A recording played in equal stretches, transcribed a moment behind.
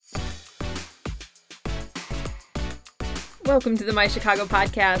Welcome to the My Chicago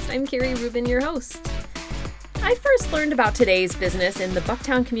podcast. I'm Carrie Rubin, your host. I first learned about today's business in the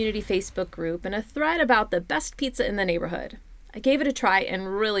Bucktown Community Facebook group and a thread about the best pizza in the neighborhood. I gave it a try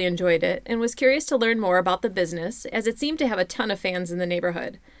and really enjoyed it and was curious to learn more about the business as it seemed to have a ton of fans in the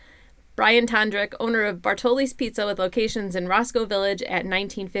neighborhood. Brian Tondrick, owner of Bartoli's Pizza with locations in Roscoe Village at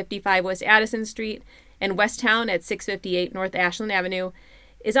 1955 West Addison Street and Westtown at 658 North Ashland Avenue,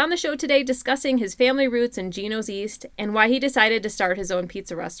 is on the show today discussing his family roots in Geno's East and why he decided to start his own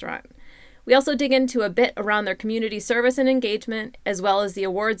pizza restaurant. We also dig into a bit around their community service and engagement, as well as the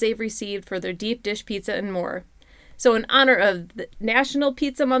awards they've received for their deep dish pizza and more. So in honor of the National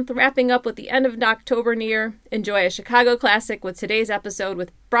Pizza Month wrapping up with the end of October near, enjoy a Chicago classic with today's episode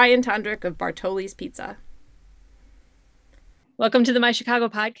with Brian Tondrick of Bartoli's Pizza. Welcome to the My Chicago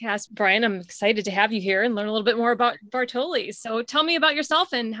podcast, Brian. I'm excited to have you here and learn a little bit more about Bartoli's. So tell me about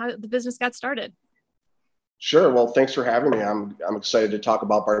yourself and how the business got started. Sure. Well, thanks for having me. I'm excited to talk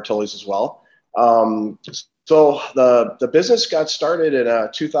about Bartoli's as well. So the business got started in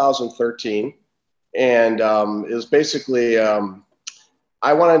 2013, and it was basically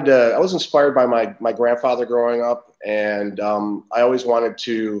I was inspired by my grandfather growing up, and I always wanted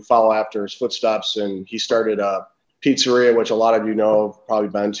to follow after his footsteps. And he started a pizzeria, which a lot of you know, have probably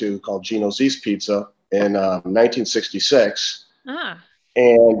been to, called Geno's East Pizza in 1966.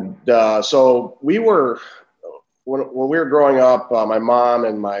 And so we were. When we were growing up, my mom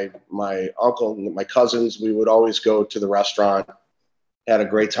and my uncle and my cousins, we would always go to the restaurant. Had a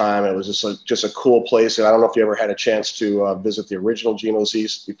great time. It was just a cool place. And I don't know if you ever had a chance to visit the original Geno's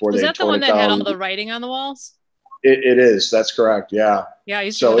East before they tore it down. Was that the one that had all the writing on the walls? It is. That's correct. Yeah. Yeah, I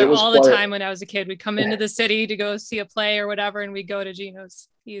used to go there all the time when I was a kid. We'd come into the city to go see a play or whatever, and we'd go to Geno's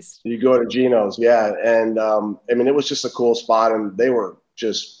East. You go to Geno's, yeah. And I mean, it was just a cool spot, and they were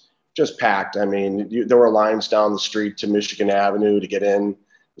just packed. I mean, there were lines down the street to Michigan Avenue to get in. It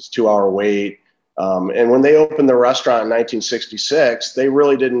was a 2-hour wait. And when they opened the restaurant in 1966, they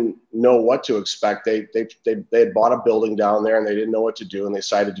really didn't know what to expect. They had bought a building down there, and they didn't know what to do, and they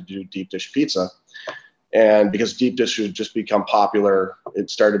decided to do deep dish pizza. And because deep dish would just become popular, it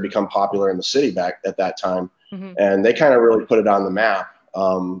started to become popular in the city back at that time. Mm-hmm. And they kind of really put it on the map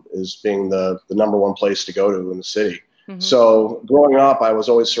as being the number one place to go to in the city. Mm-hmm. So growing up, I was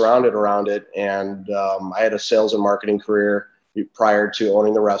always surrounded around it. And I had a sales and marketing career prior to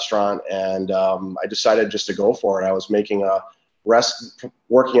owning the restaurant. And I decided just to go for it. I was making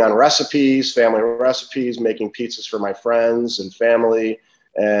working on recipes, family recipes, making pizzas for my friends and family.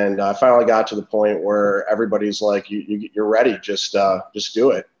 And I finally got to the point where everybody's like, you're ready, just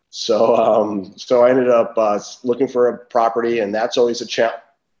do it. So I ended up looking for a property, and that's always a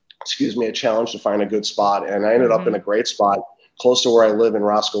challenge to find a good spot. And I ended up in a great spot close to where I live in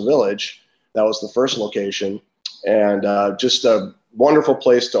Roscoe Village. That was the first location, and just a wonderful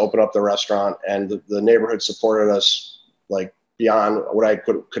place to open up the restaurant. And the neighborhood supported us like beyond what I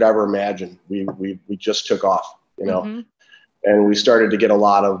could ever imagine. We just took off, you know. Mm-hmm. And we started to get a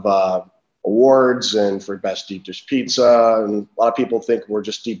lot of awards and for best deep dish pizza. And a lot of people think we're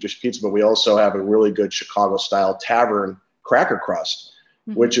just deep dish pizza, but we also have a really good Chicago style tavern cracker crust,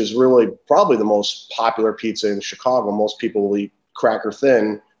 mm-hmm. which is really probably the most popular pizza in Chicago. Most people will eat cracker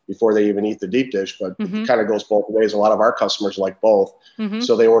thin before they even eat the deep dish, but mm-hmm. it kind of goes both ways. A lot of our customers like both, mm-hmm.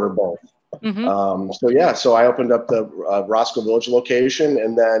 so they order both. Mm-hmm. So I opened up the Roscoe Village location,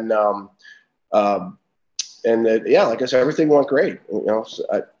 and then like I said, everything went great. You know, so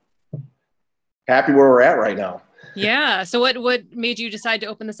happy where we're at right now. Yeah. So what made you decide to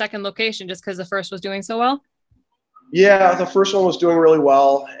open the second location? Just because the first was doing so well? Yeah, the first one was doing really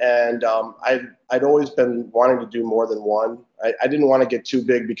well, and I'd always been wanting to do more than one. I didn't want to get too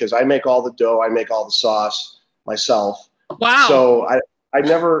big because I make all the dough, I make all the sauce myself. Wow. So I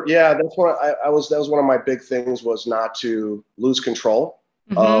never. Yeah, that's what that was one of my big things, was not to lose control.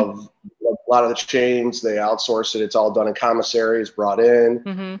 Mm-hmm. Of a lot of the chains. They outsource it. It's all done in commissaries, brought in.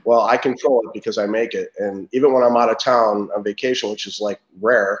 Mm-hmm. Well, I control it because I make it. And even when I'm out of town on vacation, which is like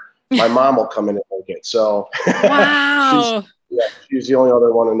rare, my mom will come in and make it. So wow. she's the only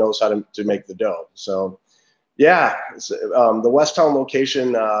other one who knows how to make the dough. So yeah, the Westtown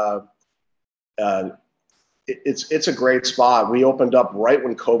location, it's a great spot. We opened up right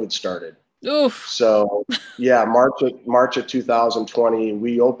when COVID started. Oof. So yeah, March of 2020,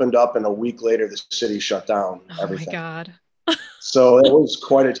 we opened up, and a week later the city shut down everything. Oh my God. So it was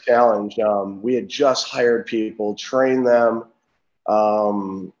quite a challenge. We had just hired people, trained them.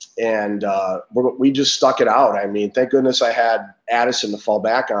 We just stuck it out. I mean, thank goodness I had Addison to fall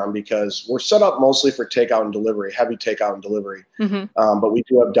back on, because we're set up mostly for takeout and delivery, heavy takeout and delivery. But we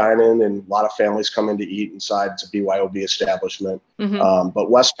do have dine-in, and a lot of families come in to eat inside. It's a BYOB establishment. But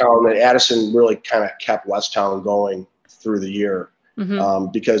Westtown and Addison really kind of kept Westtown going through the year,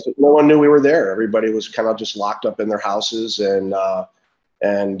 because no one knew we were there. Everybody was kind of just locked up in their houses, and that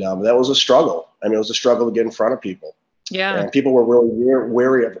was a struggle. I mean, it was a struggle to get in front of people. Yeah. And people were really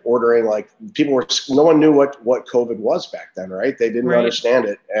wary of ordering. Like, no one knew what COVID was back then, right? They didn't understand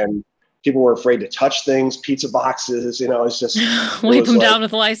it. And people were afraid to touch things, pizza boxes, it's just. Wipe them down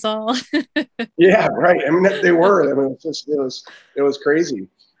with Lysol. Yeah, right. I mean, they were. I mean, it was crazy.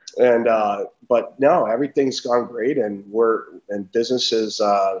 And, but no, everything's gone great. And business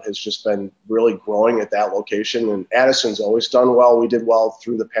has just been really growing at that location. And Addison's always done well. We did well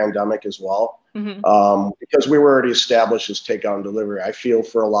through the pandemic as well. Because we were already established as takeout and delivery. I feel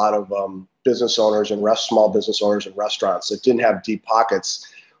for a lot of business owners and small business owners and restaurants that didn't have deep pockets,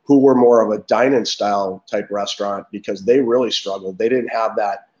 who were more of a dine-in style type restaurant, because they really struggled. They didn't have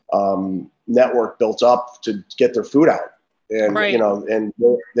that network built up to get their food out. And, and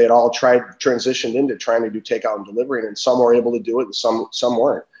they'd all transitioned into trying to do takeout and delivery, and some were able to do it and some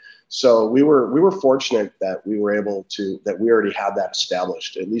weren't. So we were fortunate that we already had that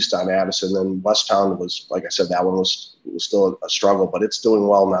established, at least on Addison. And Westtown was, like I said, that one was still a struggle, but it's doing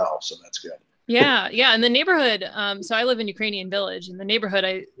well now. So that's good. Yeah. Yeah. And the neighborhood. So I live in Ukrainian Village, and the neighborhood,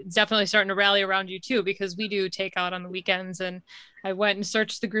 it's definitely starting to rally around you too, because we do takeout on the weekends. And I went and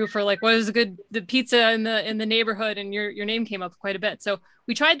searched the group for what is the pizza in the neighborhood, and your name came up quite a bit. So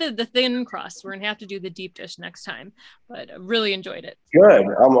we tried the thin crust. We're going to have to do the deep dish next time, but I really enjoyed it. Good.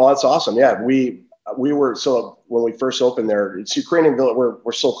 Well, that's awesome. Yeah. We were, so when we first opened there, it's Ukrainian Village.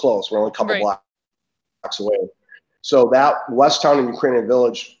 We're so close. We're only a couple blocks away. So that Westtown and Ukrainian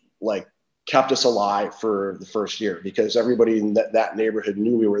Village, kept us alive for the first year, because everybody in that neighborhood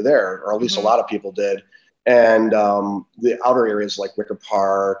knew we were there, or at least a lot of people did. And the outer areas like Wicker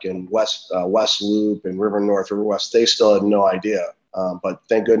Park and West Loop and River North, River West, they still had no idea. But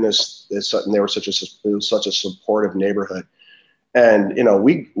thank goodness it was such a supportive neighborhood. And,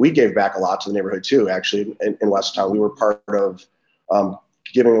 we gave back a lot to the neighborhood too, actually, in Westtown. We were part of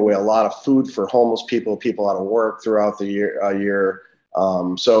giving away a lot of food for homeless people out of work throughout the year.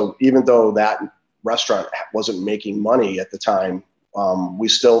 So even though that restaurant wasn't making money at the time, we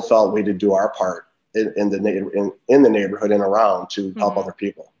still felt we did do our part in the neighborhood and around to help other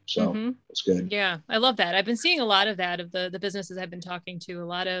people. So it's good. Yeah, I love that. I've been seeing a lot of that of the businesses I've been talking to, a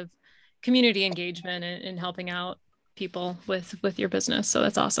lot of community engagement and helping out people with your business. So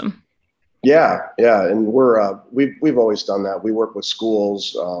that's awesome. Yeah. And we've always done that. We work with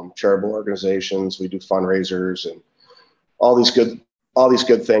schools, charitable organizations. We do fundraisers and all these good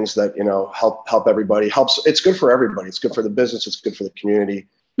things that, help everybody. It's good for everybody. It's good for the business. It's good for the community.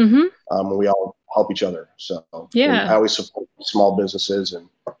 We all help each other. So I always support small businesses,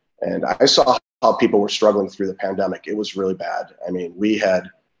 and I saw how people were struggling through the pandemic. It was really bad. I mean, we had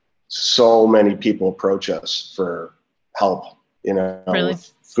so many people approach us for help, really?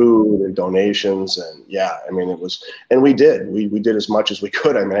 With food and donations. And we did as much as we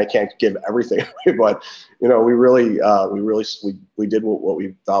could. I mean, I can't give everything away, but we did what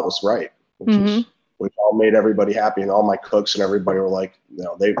we thought was right, which all made everybody happy, and all my cooks and everybody were like,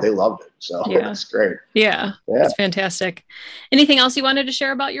 they loved it. So it's great. Yeah. It's fantastic. Anything else you wanted to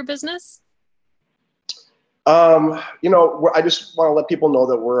share about your business? I just want to let people know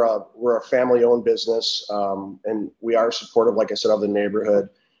that we're a family-owned business, and we are supportive, like I said, of the neighborhood.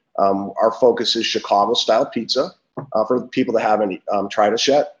 Our focus is Chicago-style pizza for people that haven't tried us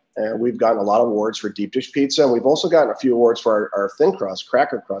yet. And we've gotten a lot of awards for deep dish pizza, and we've also gotten a few awards for our thin crust,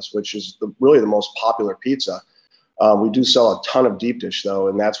 cracker crust, which is really the most popular pizza. We do sell a ton of deep dish, though,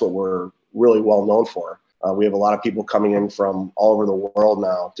 and that's what we're really well known for. We have a lot of people coming in from all over the world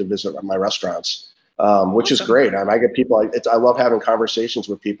now to visit my restaurants. Which is great. I get people, I love having conversations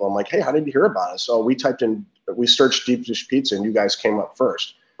with people. I'm like, hey, how did you hear about us? So we searched deep dish pizza, and you guys came up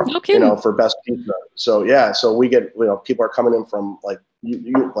first, for best pizza. So so we get, people are coming in from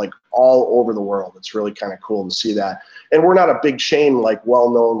all over the world. It's really kind of cool to see that. And we're not a big chain,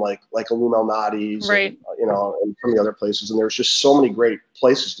 well-known, like a Lou Malnati's, right. And from the other places. And there's just so many great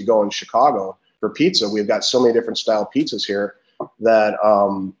places to go in Chicago for pizza. We've got so many different style pizzas here that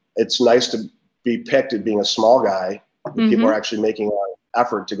it's nice to be picked at being a small guy. People are actually making an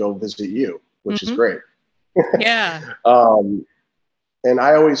effort to go visit you, which is great. Yeah. And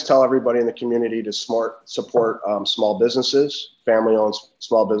I always tell everybody in the community to support small businesses, family-owned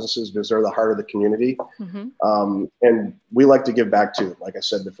small businesses, because they're the heart of the community. Mm-hmm. And we like to give back too. Like I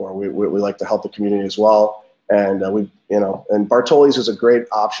said before, we like to help the community as well. And and Bartoli's is a great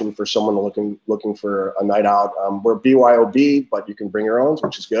option for someone looking for a night out. We're BYOB, but you can bring your own,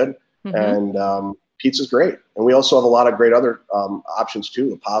 which is good. Mm-hmm. And pizza's great. And we also have a lot of great other options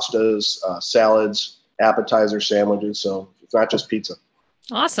too: pastas, salads, appetizers, sandwiches. So it's not just pizza.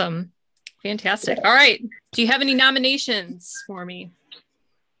 Awesome. Fantastic. All right. Do you have any nominations for me?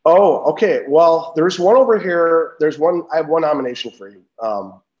 Oh, okay. Well, there's one over here. I have one nomination for you.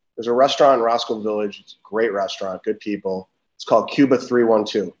 There's a restaurant in Roscoe Village. It's a great restaurant, good people. It's called Cuba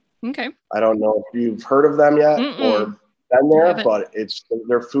 312. Okay. I don't know if you've heard of them yet or been there, but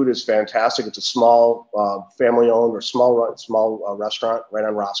their food is fantastic. It's a small family-owned or small restaurant right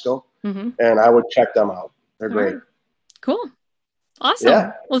on Roscoe. Mm-hmm. And I would check them out. They're great. Right. Cool. Awesome.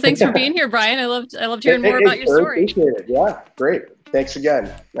 Yeah. Well, thanks for being here, Brian. I loved hearing more about your story. Appreciate it. Yeah, great. Thanks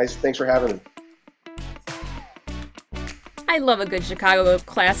again. Thanks for having me. I love a good Chicago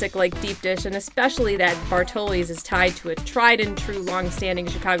classic like deep dish, and especially that Bartoli's is tied to a tried and true long-standing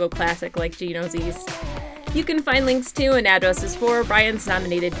Chicago classic like Gino's East. You can find links to and addresses for Brian's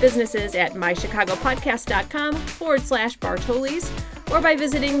nominated businesses at mychicagopodcast.com/Bartoli's, or by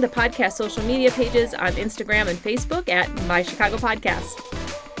visiting the podcast social media pages on Instagram and Facebook at My Chicago Podcast.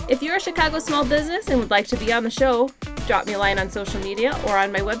 If you're a Chicago small business and would like to be on the show, drop me a line on social media or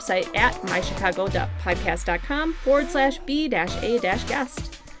on my website at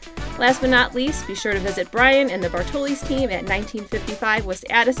mychicago.podcast.com/B-A-guest. Last but not least, be sure to visit Brian and the Bartoli's team at 1955 West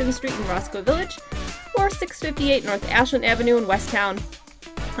Addison Street in Roscoe Village, or 658 North Ashland Avenue in Westtown.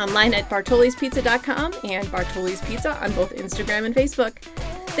 Online at bartolispizza.com and Bartoli's Pizza on both Instagram and Facebook.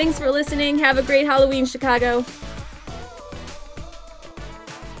 Thanks for listening. Have a great Halloween, Chicago.